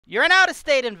You're an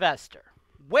out-of-state investor.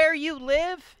 Where you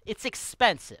live, it's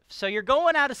expensive. So you're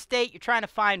going out of state, you're trying to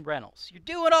find rentals. You're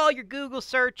doing all your Google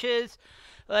searches,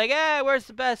 like, where's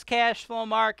the best cash flow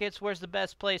markets? Where's the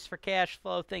best place for cash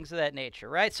flow? Things of that nature,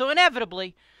 right? So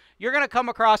inevitably, you're going to come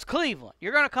across Cleveland.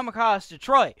 You're going to come across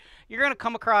Detroit. You're going to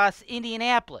come across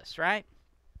Indianapolis, right?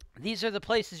 These are the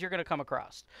places you're going to come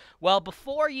across. Well,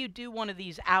 before you do one of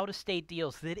these out-of-state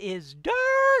deals that is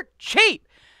dirt cheap,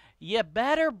 you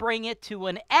better bring it to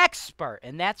an expert.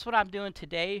 And that's what I'm doing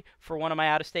today for one of my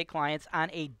out-of-state clients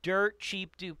on a dirt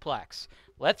cheap duplex.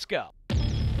 Let's go.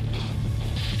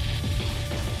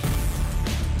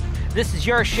 This is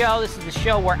your show. This is the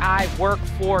show where I work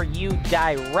for you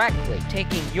directly,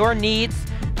 taking your needs.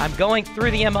 I'm going through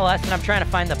the MLS and I'm trying to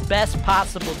find the best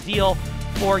possible deal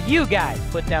for you guys.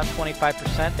 Put down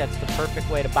 25%. That's the perfect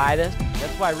way to buy this.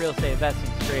 That's why real estate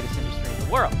investing is the greatest industry in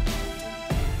the world.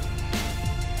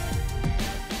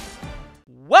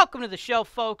 Welcome to the show,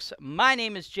 folks. My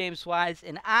name is James Wise,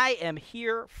 and I am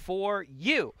here for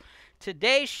you.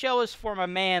 Today's show is for my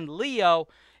man, Leo,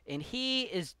 and he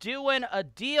is doing a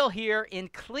deal here in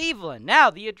Cleveland. Now,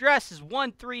 the address is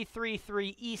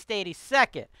 1333 East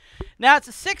 82nd. Now, it's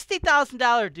a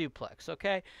 $60,000 duplex,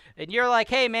 okay? And you're like,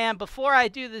 hey, man, before I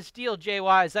do this deal, Jay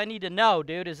Wise, I need to know,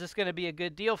 dude, is this going to be a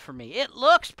good deal for me? It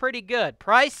looks pretty good.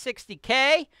 Price,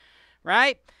 $60K,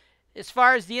 right? As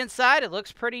far as the inside, it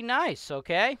looks pretty nice,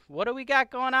 okay? What do we got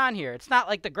going on here? It's not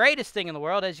like the greatest thing in the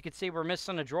world. As you can see, we're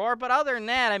missing a drawer. But other than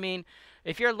that, I mean,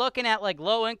 if you're looking at like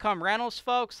low-income rentals,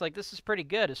 folks, like this is pretty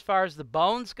good. As far as the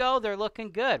bones go, they're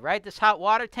looking good, right? This hot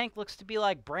water tank looks to be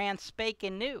like brand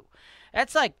spanking new.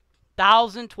 That's like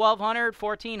 $1,000, $1,200,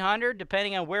 $1,400,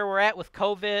 depending on where we're at with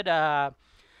COVID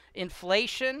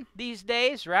inflation these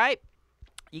days, right?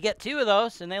 You get two of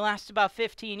those, and they last about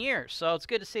 15 years. So it's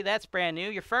good to see that's brand new.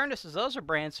 Your furnaces, those are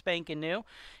brand spanking new.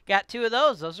 Got two of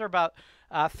those. Those are about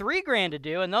 $3,000 to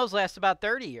do, and those last about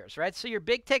 30 years, right? So your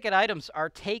big-ticket items are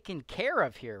taken care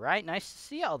of here, right? Nice to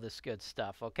see all this good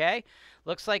stuff, okay?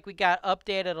 Looks like we got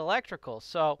updated electrical.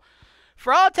 So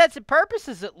for all intents and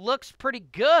purposes, it looks pretty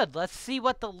good. Let's see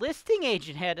what the listing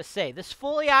agent had to say. This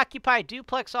fully occupied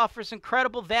duplex offers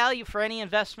incredible value for any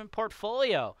investment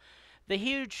portfolio. The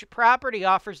huge property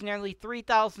offers nearly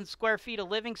 3,000 square feet of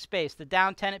living space. The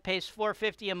down tenant pays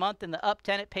 $450 a month, and the up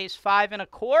tenant pays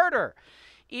 $525.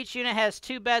 Each unit has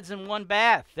 2 beds and 1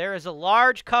 bath. There is a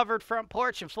large covered front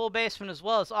porch and full basement, as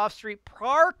well as off-street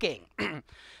parking.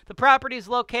 The property is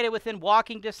located within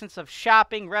walking distance of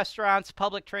shopping, restaurants,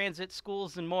 public transit,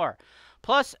 schools, and more.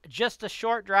 Plus, just a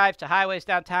short drive to highways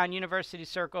downtown, University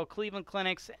Circle, Cleveland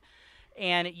Clinics,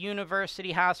 and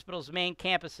University Hospital's main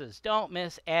campuses. Don't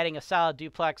miss adding a solid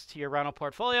duplex to your rental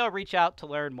portfolio. Reach out to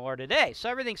learn more today. So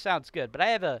everything sounds good, but I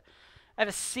have a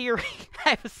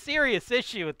serious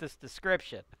issue with this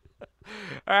description.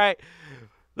 All right.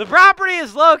 The property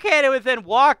is located within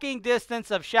walking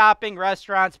distance of shopping,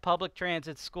 restaurants, public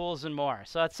transit, schools, and more.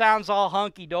 So it sounds all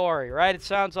hunky-dory, right? It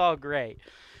sounds all great.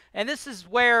 And this is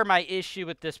where my issue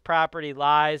with this property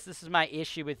lies. This is my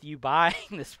issue with you buying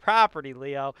this property,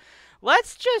 Leo.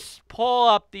 Let's just pull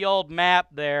up the old map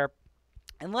there,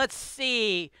 and let's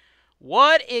see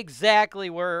what exactly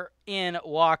we're in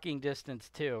walking distance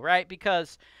to, right?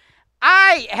 Because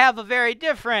I have a very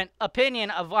different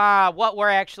opinion of what we're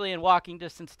actually in walking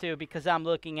distance to because I'm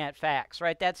looking at facts,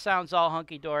 right? That sounds all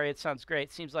hunky-dory. It sounds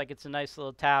great. Seems like it's a nice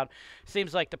little town.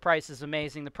 Seems like the price is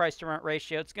amazing. The price-to-rent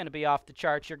ratio, it's going to be off the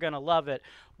charts. You're going to love it.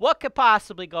 What could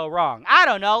possibly go wrong? I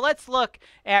don't know. Let's look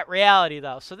at reality,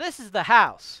 though. So this is the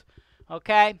house,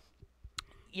 okay?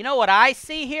 You know what I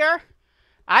see here?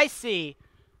 I see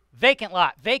vacant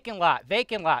lot, vacant lot,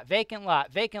 vacant lot, vacant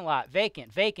lot, vacant lot,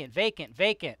 vacant, vacant, vacant,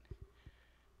 vacant.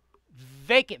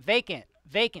 Vacant, vacant,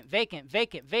 vacant, vacant,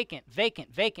 vacant, vacant,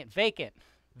 vacant, vacant, vacant,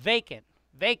 vacant,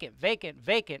 vacant, vacant,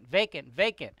 vacant, vacant,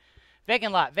 vacant,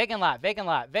 vacant lot, vacant lot, vacant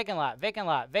lot, vacant lot, vacant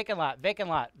lot, vacant lot, vacant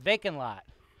lot, vacant lot.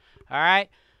 All right.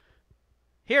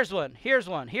 Here's one, here's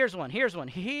one, here's one, here's one,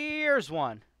 here's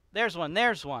one. There's one,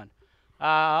 there's one.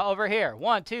 Over here.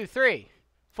 1, 2, 3,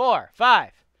 4,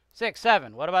 5, 6,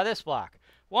 7. What about this block?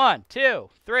 1, 2,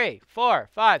 3, 4,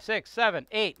 5, 6, 7,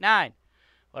 8, 9.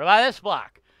 What about this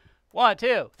block? 1,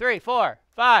 2, 3, 4,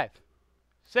 5,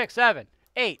 6, 7,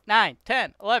 8, 9,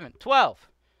 10, 11, 12,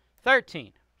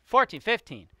 13, 14,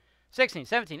 15, 16,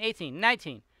 17, 18,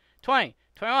 19, 20,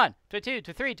 21, 22,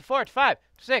 23, 24, 25,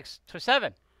 26,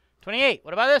 27, 28.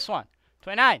 What about this one?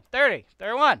 29, 30,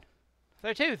 31,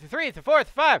 32, 33, 34,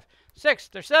 35, 6,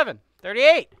 37,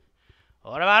 38.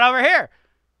 What about over here?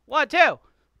 1, 2,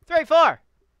 3, 4,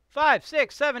 5,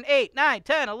 6, 7, 8, 9,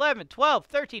 10, 11, 12,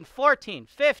 13, 14,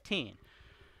 15.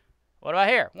 What about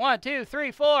here? 1, 2,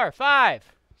 3, 4, 5,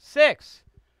 6,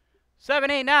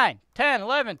 7, 8, 9, 10,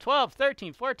 11, 12,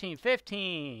 13, 14,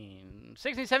 15,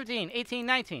 16, 17, 18,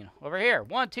 19. Over here.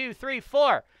 1, 2, 3,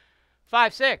 4,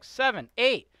 5, 6, 7,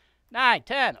 8, 9,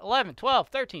 10, 11, 12,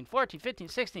 13, 14, 15,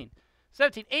 16,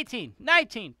 17, 18,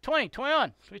 19, 20,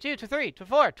 21, 22, 23,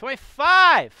 24,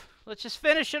 25. Let's just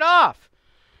finish it off.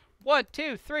 1,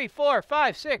 2, 3, 4,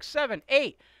 5, 6, 7,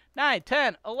 8, 9,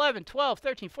 10, 11, 12,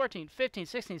 13, 14, 15,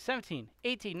 16, 17,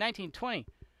 18, 19, 20,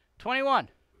 21,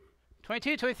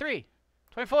 22, 23,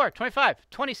 24, 25,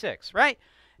 26, right?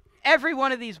 Every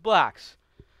one of these blocks,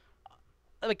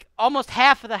 like almost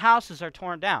half of the houses are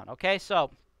torn down, okay?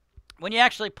 So when you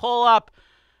actually pull up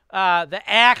the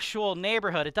actual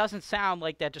neighborhood, it doesn't sound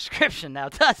like that description now,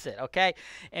 does it? Okay?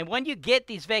 And when you get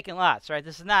these vacant lots, right,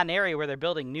 this is not an area where they're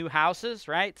building new houses,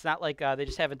 right? It's not like they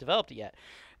just haven't developed it yet.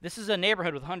 This is a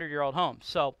neighborhood with 100-year-old homes.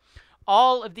 So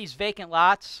all of these vacant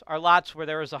lots are lots where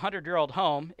there was a 100-year-old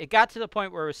home. It got to the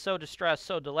point where it was so distressed,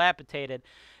 so dilapidated,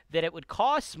 that it would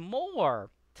cost more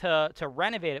to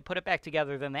renovate it, put it back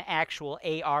together than the actual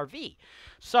ARV.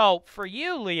 So for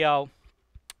you, Leo,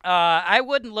 I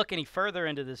wouldn't look any further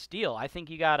into this deal. I think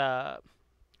you gotta,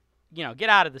 get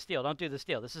out of this deal. Don't do this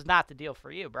deal. This is not the deal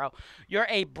for you, bro. You're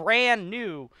a brand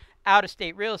new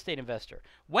out-of-state real estate investor.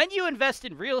 When you invest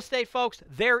in real estate, folks,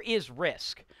 there is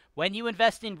risk. When you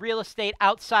invest in real estate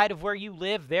outside of where you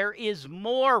live, there is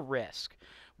more risk.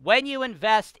 When you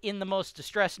invest in the most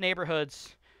distressed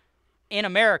neighborhoods in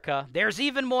America, there's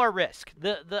even more risk.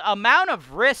 The amount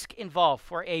of risk involved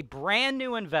for a brand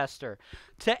new investor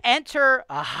to enter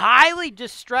a highly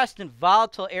distressed and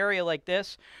volatile area like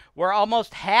this, where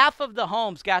almost half of the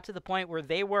homes got to the point where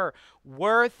they were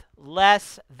worth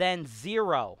less than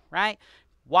zero, right?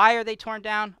 Why are they torn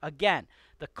down? Again,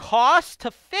 the cost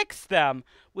to fix them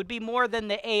would be more than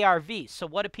the ARV. So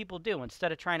what do people do?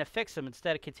 Instead of trying to fix them,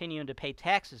 instead of continuing to pay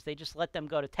taxes, they just let them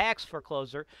go to tax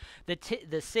foreclosure.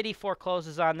 The city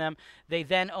forecloses on them. They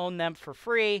then own them for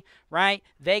free, right?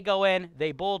 They go in,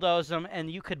 they bulldoze them, and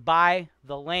you could buy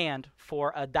the land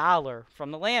for $1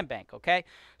 from the land bank, okay?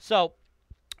 So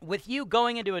with you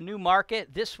going into a new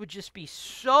market, this would just be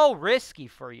so risky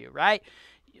for you, right?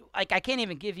 Like, I can't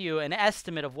even give you an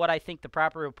estimate of what I think the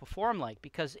property will perform like,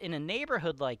 because in a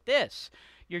neighborhood like this,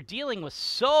 you're dealing with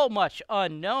so much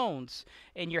unknowns,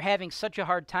 and you're having such a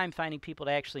hard time finding people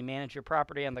to actually manage your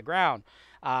property on the ground.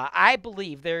 I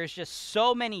believe there's just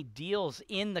so many deals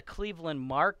in the Cleveland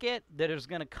market that is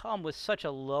going to come with such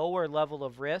a lower level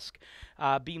of risk,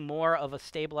 be more of a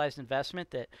stabilized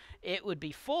investment, that it would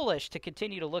be foolish to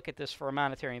continue to look at this for a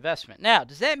monetary investment. Now,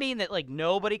 does that mean that like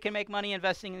nobody can make money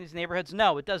investing in these neighborhoods?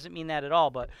 No, it doesn't mean that at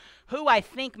all. But who I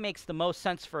think makes the most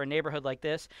sense for a neighborhood like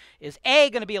this is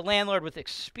A, going to be a landlord with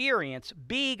experience,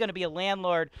 B, going to be a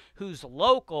landlord who's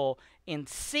local, and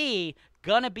C,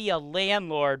 going to be a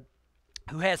landlord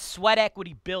who has sweat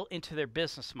equity built into their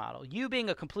business model. You being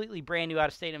a completely brand new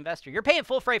out-of-state investor, you're paying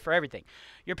full freight for everything.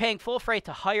 You're paying full freight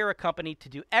to hire a company to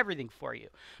do everything for you.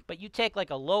 But you take like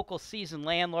a local seasoned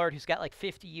landlord who's got like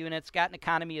 50 units, got an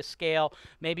economy of scale,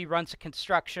 maybe runs a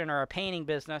construction or a painting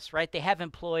business, right? They have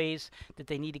employees that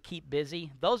they need to keep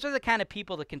busy. Those are the kind of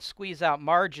people that can squeeze out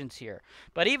margins here.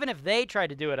 But even if they try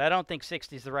to do it, I don't think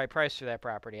 60 is the right price for that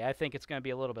property. I think it's going to be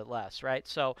a little bit less, right?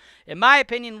 So in my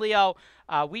opinion, Leo,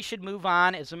 we should move on.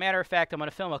 As a matter of fact, I'm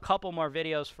going to film a couple more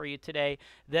videos for you today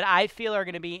that I feel are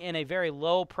going to be in a very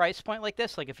low price point like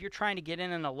this. Like if you're trying to get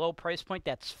in a low price point,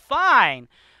 that's fine.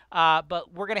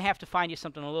 But we're going to have to find you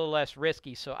something a little less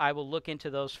risky. So I will look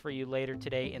into those for you later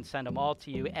today and send them all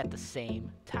to you at the same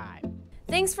time.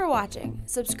 Thanks for watching.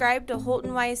 Subscribe to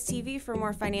HoltonWise TV for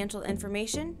more financial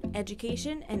information,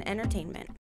 education, and entertainment.